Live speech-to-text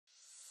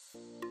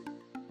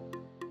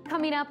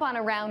Coming up on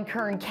Around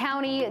Kern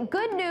County,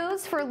 good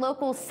news for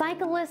local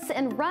cyclists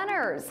and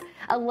runners.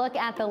 A look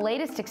at the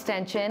latest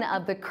extension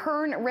of the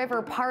Kern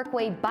River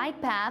Parkway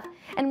bike path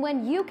and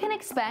when you can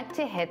expect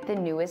to hit the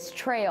newest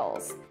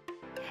trails.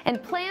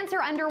 And plans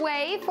are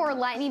underway for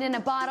Lightning in a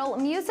Bottle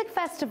Music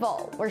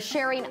Festival. We're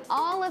sharing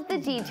all of the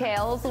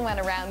details when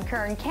Around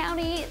Kern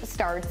County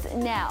starts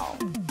now.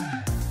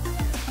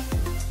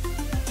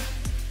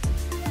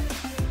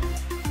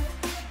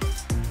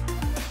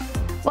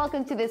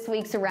 Welcome to this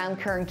week's Around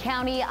Kern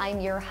County.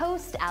 I'm your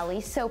host, Allie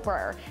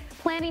Soper.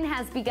 Planning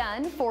has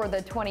begun for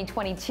the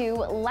 2022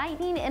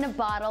 Lightning in a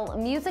Bottle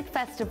Music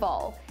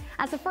Festival.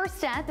 As a first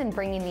step in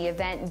bringing the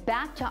event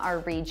back to our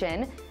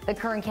region, the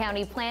Kern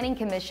County Planning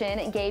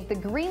Commission gave the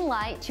green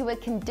light to a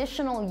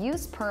conditional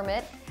use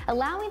permit,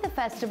 allowing the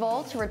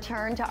festival to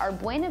return to our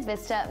Buena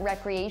Vista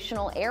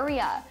recreational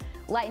area.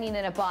 Lightning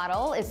in a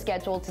Bottle is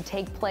scheduled to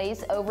take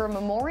place over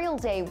Memorial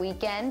Day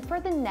weekend for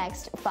the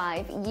next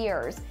 5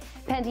 years,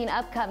 pending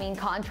upcoming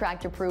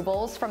contract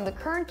approvals from the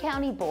Kern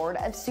County Board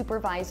of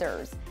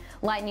Supervisors.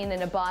 Lightning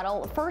in a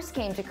Bottle first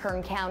came to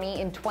Kern County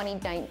in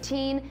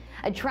 2019,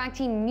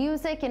 attracting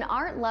music and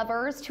art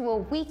lovers to a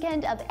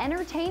weekend of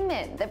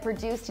entertainment that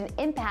produced an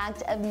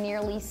impact of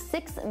nearly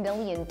 $6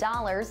 million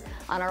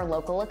on our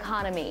local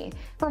economy.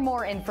 For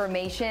more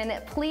information,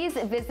 please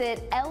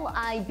visit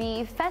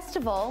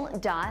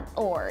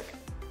libfestival.org.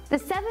 The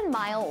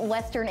 7-mile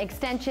western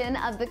extension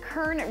of the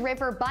Kern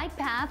River bike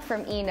path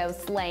from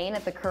Enos Lane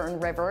at the Kern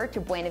River to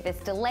Buena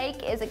Vista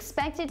Lake is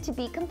expected to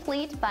be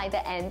complete by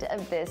the end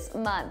of this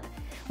month.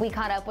 We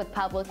caught up with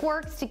Public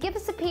Works to give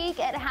us a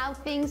peek at how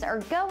things are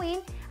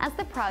going as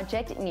the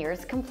project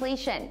nears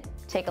completion.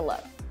 Take a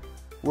look.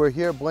 We're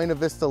here at Buena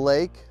Vista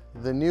Lake,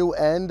 the new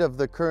end of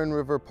the Kern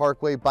River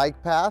Parkway bike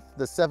path.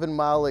 The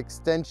 7-mile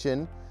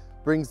extension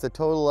brings the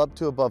total up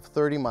to above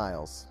 30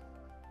 miles.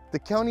 The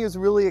county is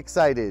really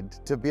excited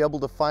to be able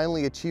to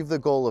finally achieve the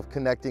goal of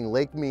connecting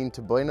Lake Mean to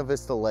Buena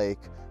Vista Lake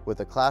with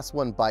a Class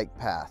 1 bike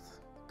path.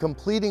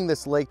 Completing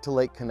this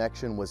lake-to-lake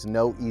connection was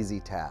no easy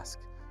task.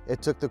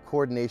 It took the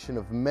coordination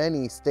of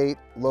many state,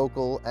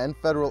 local, and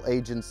federal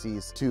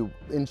agencies to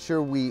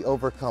ensure we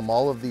overcome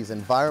all of these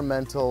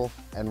environmental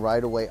and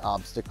right-of-way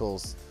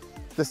obstacles.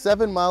 The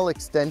 7-mile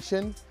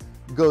extension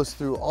goes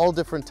through all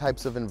different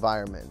types of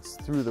environments,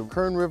 through the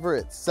Kern River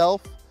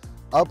itself,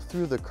 up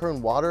through the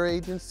Kern Water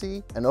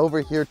Agency, and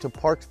over here to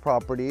Parks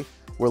property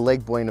where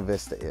Lake Buena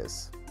Vista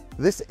is.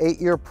 This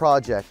 8-year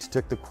project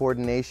took the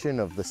coordination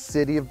of the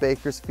City of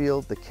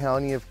Bakersfield, the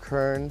County of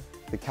Kern,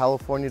 the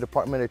California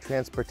Department of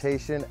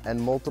Transportation,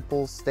 and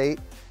multiple state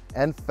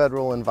and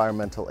federal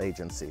environmental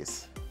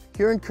agencies.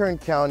 Here in Kern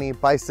County,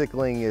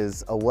 bicycling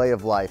is a way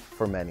of life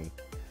for many,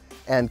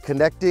 and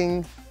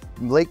connecting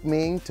Lake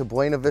Mean to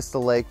Buena Vista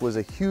Lake was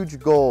a huge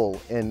goal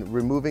in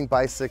removing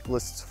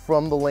bicyclists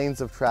from the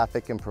lanes of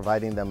traffic and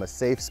providing them a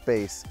safe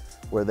space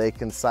where they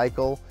can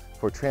cycle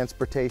for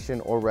transportation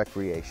or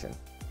recreation.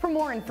 For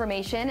more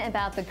information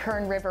about the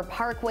Kern River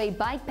Parkway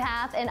bike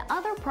path and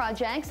other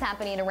projects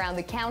happening around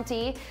the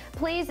county,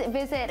 please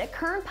visit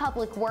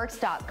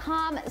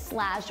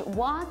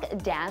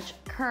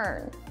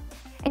kernpublicworks.com/walk-kern.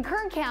 And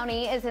Kern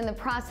County is in the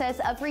process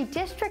of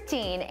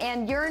redistricting,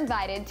 and you're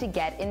invited to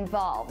get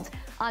involved.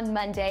 On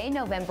Monday,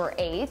 November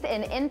 8th,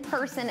 an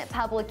in-person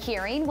public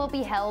hearing will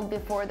be held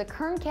before the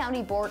Kern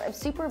County Board of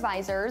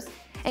Supervisors,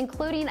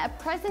 including a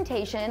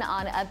presentation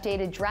on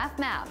updated draft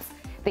maps.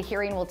 The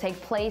hearing will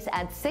take place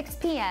at 6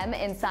 p.m.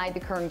 inside the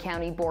Kern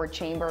County Board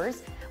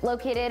chambers,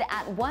 located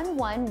at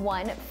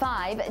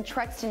 1115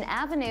 Truxton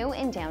Avenue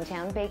in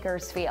downtown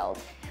Bakersfield.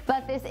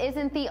 But this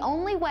isn't the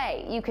only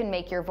way you can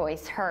make your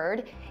voice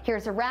heard.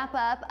 Here's a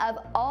wrap-up of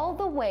all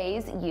the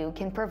ways you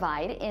can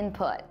provide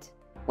input.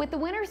 With the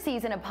winter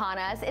season upon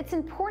us, it's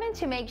important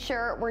to make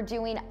sure we're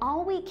doing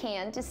all we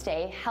can to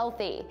stay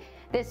healthy.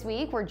 This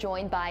week, we're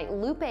joined by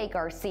Lupe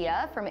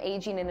Garcia from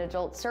Aging and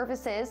Adult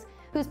Services,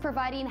 who's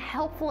providing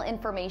helpful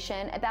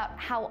information about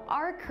how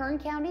our Kern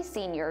County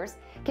seniors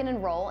can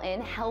enroll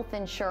in health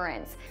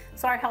insurance.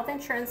 So our health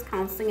insurance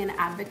counseling and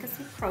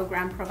advocacy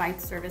program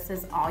provides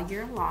services all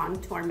year long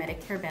to our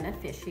Medicare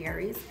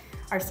beneficiaries.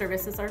 Our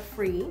services are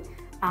free.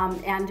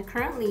 And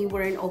currently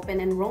we're in open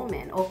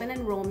enrollment. Open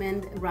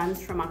enrollment runs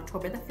from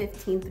October the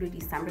 15th through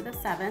December the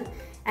 7th,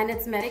 and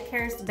it's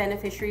Medicare's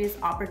beneficiaries'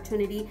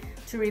 opportunity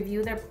to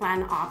review their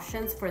plan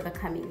options for the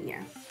coming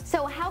year.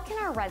 So how can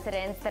our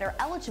residents that are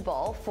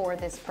eligible for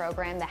this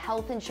program, the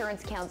Health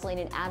Insurance Counseling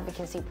and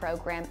Advocacy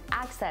Program,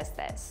 access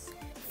this?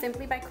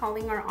 Simply by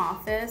calling our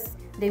office,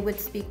 they would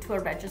speak to a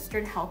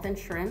registered health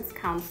insurance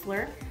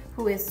counselor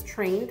who is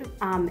trained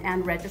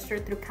and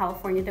registered through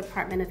California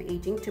Department of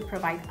Aging to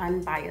provide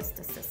unbiased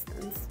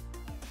assistance.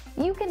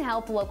 You can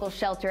help local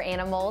shelter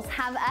animals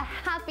have a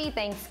happy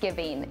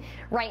Thanksgiving.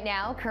 Right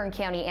now, Kern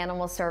County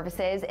Animal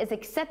Services is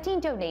accepting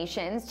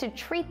donations to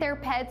treat their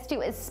pets to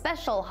a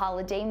special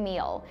holiday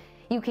meal.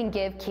 You can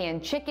give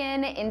canned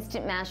chicken,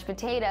 instant mashed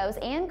potatoes,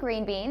 and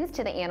green beans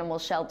to the animal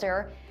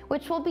shelter,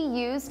 which will be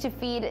used to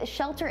feed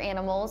shelter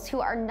animals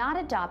who are not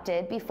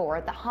adopted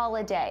before the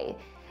holiday.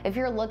 If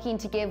you're looking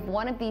to give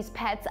one of these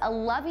pets a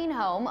loving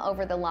home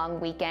over the long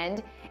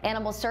weekend,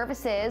 Animal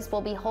Services will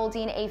be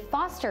holding a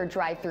foster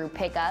drive-through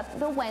pickup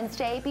the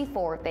Wednesday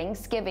before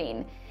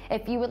Thanksgiving.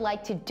 If you would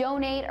like to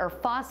donate or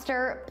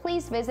foster,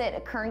 please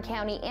visit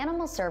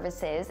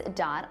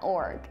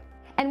KernCountyAnimalServices.org.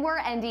 And we're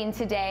ending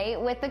today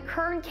with the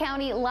Kern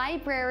County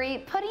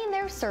Library putting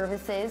their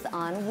services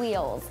on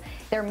wheels.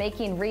 They're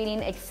making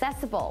reading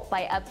accessible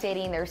by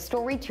updating their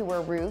story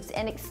tour routes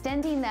and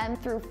extending them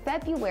through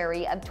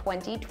February of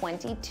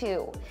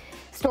 2022.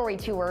 Story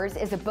Tours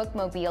is a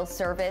bookmobile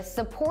service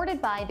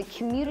supported by the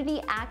Community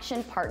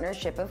Action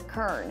Partnership of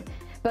Kern.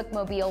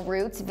 Bookmobile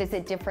routes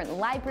visit different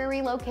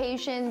library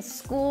locations,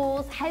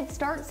 schools, Head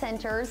Start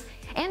centers,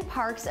 and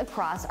parks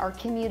across our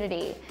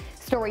community.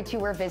 Story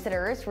Tour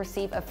visitors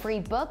receive a free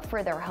book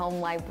for their home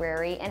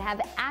library and have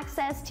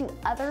access to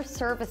other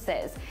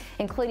services,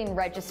 including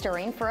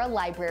registering for a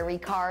library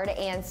card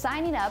and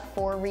signing up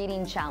for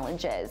reading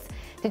challenges.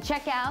 To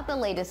check out the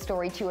latest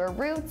Story Tour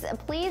routes,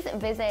 please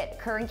visit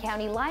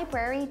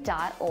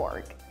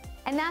KernCountyLibrary.org.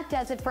 And that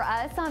does it for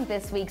us on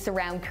this week's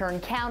Around Kern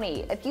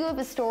County. If you have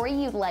a story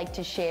you'd like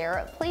to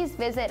share, please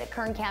visit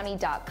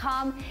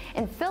kerncounty.com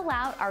and fill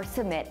out our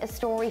Submit a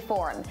Story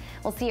form.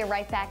 We'll see you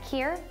right back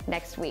here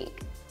next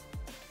week.